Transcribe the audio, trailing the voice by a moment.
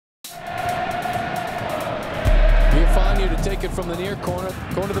take it from the near corner,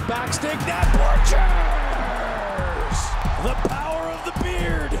 going to the back stick. Nat Borchers! The power of the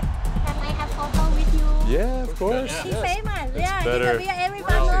beard. Can I have photo with you? Yeah, of course. He's famous. Yeah, better.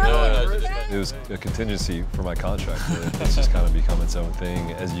 Everybody knows. It was a contingency for my contract. It's just kind of become its own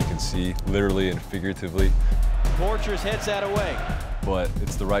thing, as you can see, literally and figuratively. Borchers heads that away. But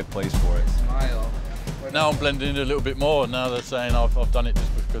it's the right place for it. Smile. Now I'm blending in a little bit more. Now they're saying I've done it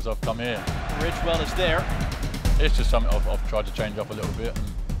just because I've come here. Ridgewell is there. It's just something I've tried to change up a little bit and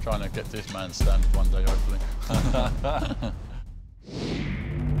trying to get this man's standard one day, hopefully.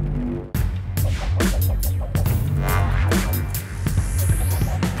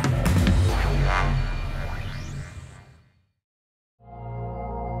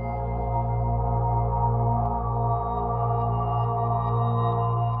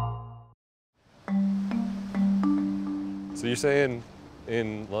 So you're saying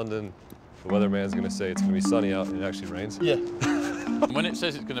in London, the weatherman's going to say it's going to be sunny out and it actually rains? Yeah. When it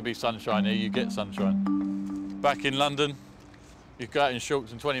says it's going to be sunshine here, you get sunshine. Back in London, you go out in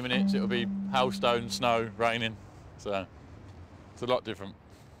shorts in 20 minutes, it'll be hailstone, snow, raining. So it's a lot different.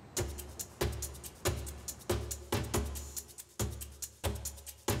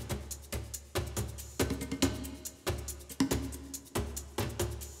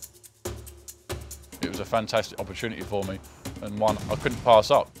 It was a fantastic opportunity for me and one I couldn't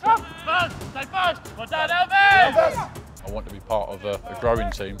pass up. I want to be part of a growing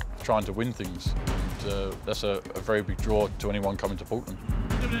team, trying to win things. And, that's a very big draw to anyone coming to Portland.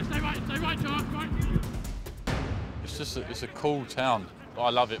 It's a cool town. I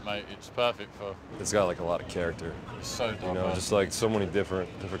love it, mate. It's perfect for. It's got like a lot of character. It's so diverse. You know, just like so many different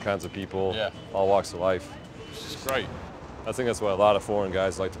kinds of people, yeah. All walks of life. It's just great. I think that's why a lot of foreign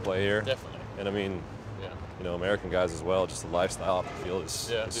guys like to play here. Definitely. And I mean, yeah. You know, American guys as well. Just the lifestyle off the field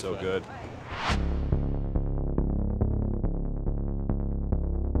is so good.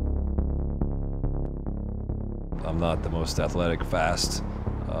 I'm not the most athletic, fast,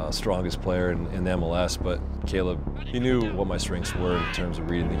 strongest player in the MLS, but Caleb, he knew what my strengths were in terms of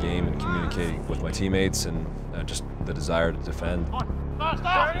reading the game and communicating with my teammates and just the desire to defend.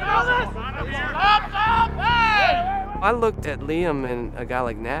 I looked at Liam and a guy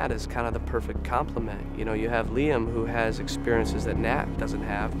like Nat as kind of the perfect complement. You know, you have Liam who has experiences that Nat doesn't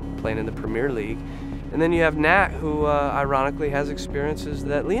have, playing in the Premier League. And then you have Nat who, ironically, has experiences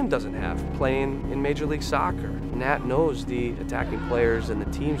that Liam doesn't have, playing in Major League Soccer. Nat knows the attacking players and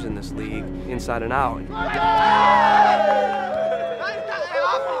the teams in this league inside and out.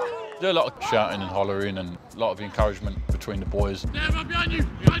 There's a lot of shouting and hollering and a lot of encouragement between the boys.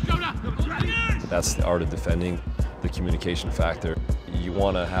 That's the art of defending, the communication factor. You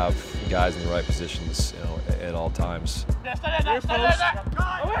want to have guys in the right positions, you know, at all times.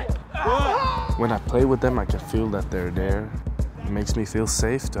 When I play with them, I can feel that they're there. It makes me feel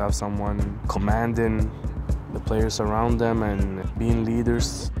safe to have someone commanding the players around them and being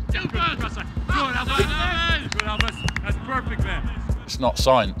leaders. That's perfect, man. It's not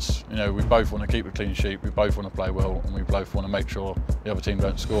science. You know, we both want to keep a clean sheet, we both want to play well, and we both want to make sure the other team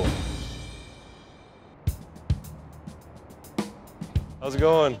don't score. How's it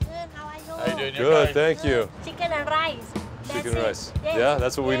going? Good, how are you? How you doing? Good, okay? thank you. Chicken and rice. Chicken and rice. Yes. Yeah,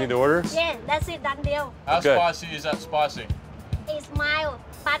 that's what we need to order? Yeah, that's it, done deal. How Okay. spicy is that spicy? It's mild,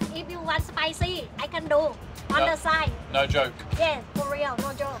 but if you want spicy, I can do on the side. No joke. Yeah, for real,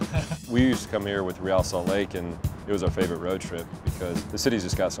 no joke. We used to come here with Real Salt Lake, and it was our favorite road trip because the city's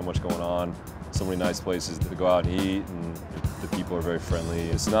just got so much going on, so many nice places to go out and eat, and the people are very friendly.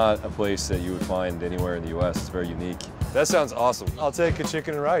 It's not a place that you would find anywhere in the U.S. It's very unique. That sounds awesome. I'll take a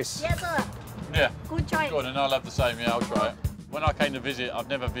chicken and rice. Yes, sir. Yeah. Good choice. Good, and I'll have the same. Yeah, I'll try it. When I came to visit, I've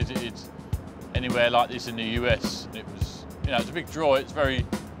never visited anywhere like this in the US. It was, you know, it's a big draw. It's very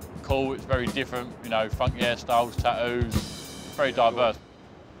cool. It's very different. You know, funky hairstyles, tattoos, very diverse.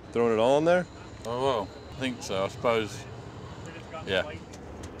 Throwing it all in there? Oh well, I think so. I suppose. Yeah.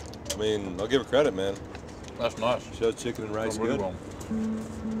 I mean, I'll give it credit, man. That's nice. Shows chicken and rice Really good. well.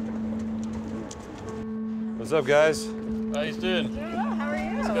 What's up, guys? How you doing? How are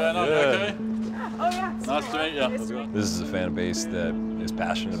you? What's going on? You Good. okay? Oh, yeah. Nice to meet you. This is a fan base that is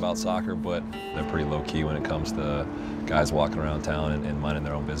passionate about soccer, but they're pretty low-key when it comes to guys walking around town and minding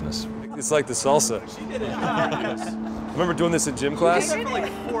their own business. It's like the salsa. Remember doing this in gym class? For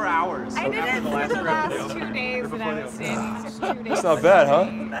like 4 hours. I did it for the last 2 days that I was in. Just 2 days. That's not bad, huh?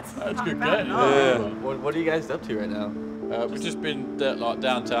 That's good game. Yeah. What are you guys up to right now? We've just been like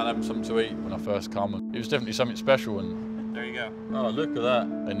downtown having something to eat when I first come. It was definitely something special. And There you go. oh, look at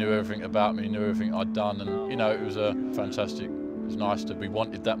that! They knew everything about me, knew everything I'd done, and you know, it was fantastic. It was nice to be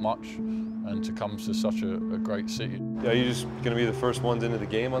wanted that much. and to come to such a great city. Are you just going to be the first ones into the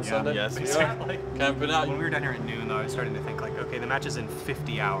game on Sunday? Yes, basically. Camping out. When we were down here at noon, though, I was starting to think like, okay, the match is in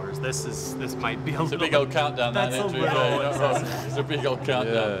 50 hours. This might be a It's a big old countdown. That's a little. It's a big old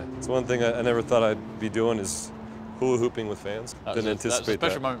countdown. Yeah, it's one thing I never thought I'd be doing is hula hooping with fans. Didn't anticipate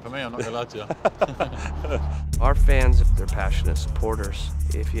that's a special that. moment for me, I'm not going to lie to you. Our fans, they're passionate supporters.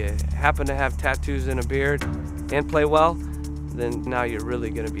 If you happen to have tattoos and a beard and play well, then now you're really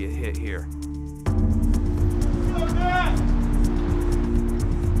going to be a hit here.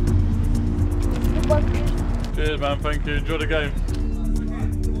 Cheers, man. Thank you. Enjoy the game.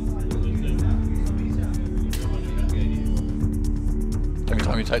 Every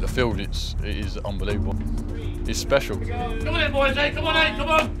time you take the field, it is unbelievable. It's special. Come on in, boys, come on in, come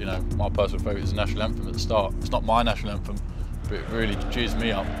on! You know, my personal favourite is the national anthem at the start. It's not my national anthem, but it really cheers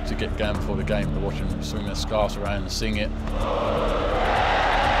me up to get going before the game, to watch them swing their scarves around and sing it.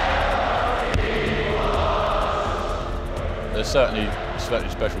 There's certainly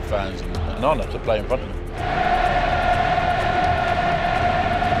special fans, and an honour to play in front of them.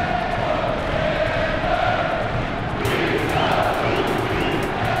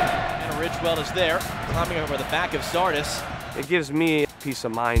 Ridgewell is there, climbing over the back of Sardis. It gives me peace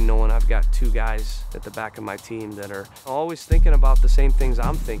of mind knowing I've got two guys at the back of my team that are always thinking about the same things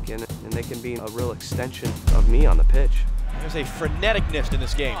I'm thinking, and they can be a real extension of me on the pitch. There's a freneticness in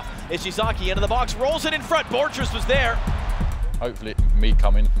this game. Ishizaki into the box, rolls it in front. Borchers was there. Hopefully me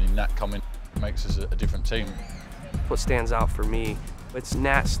coming and Nat coming makes us a different team. What stands out for me, it's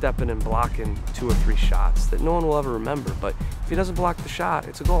Nat stepping and blocking 2 or 3 shots that no one will ever remember, but if he doesn't block the shot,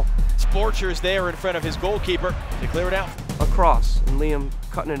 it's a goal. Borchers there in front of his goalkeeper to clear it out. Across, and Liam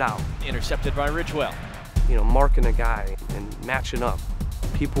cutting it out. Intercepted by Ridgewell. You know, marking a guy and matching up.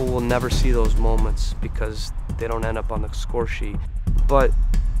 People will never see those moments because they don't end up on the score sheet. But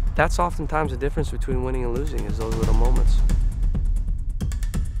that's oftentimes the difference between winning and losing, is those little moments.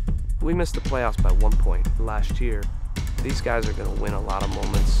 We missed the playoffs by 1 point last year. These guys are going to win a lot of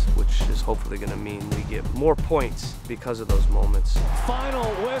moments, which is hopefully going to mean we get more points because of those moments. Final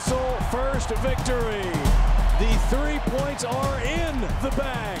whistle, first victory. The 3 points are in the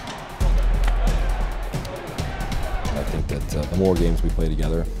bag. I think that the more games we play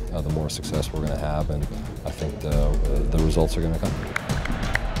together, the more success we're going to have, and I think the results are going to come.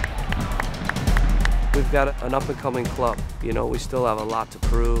 We've got an up-and-coming club. You know, we still have a lot to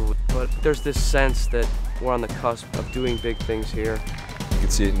prove, but there's this sense that we're on the cusp of doing big things here. You can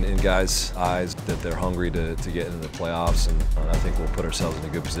see it in guys' eyes that they're hungry to get into the playoffs, and I think we'll put ourselves in a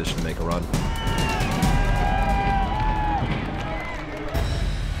good position to make a run.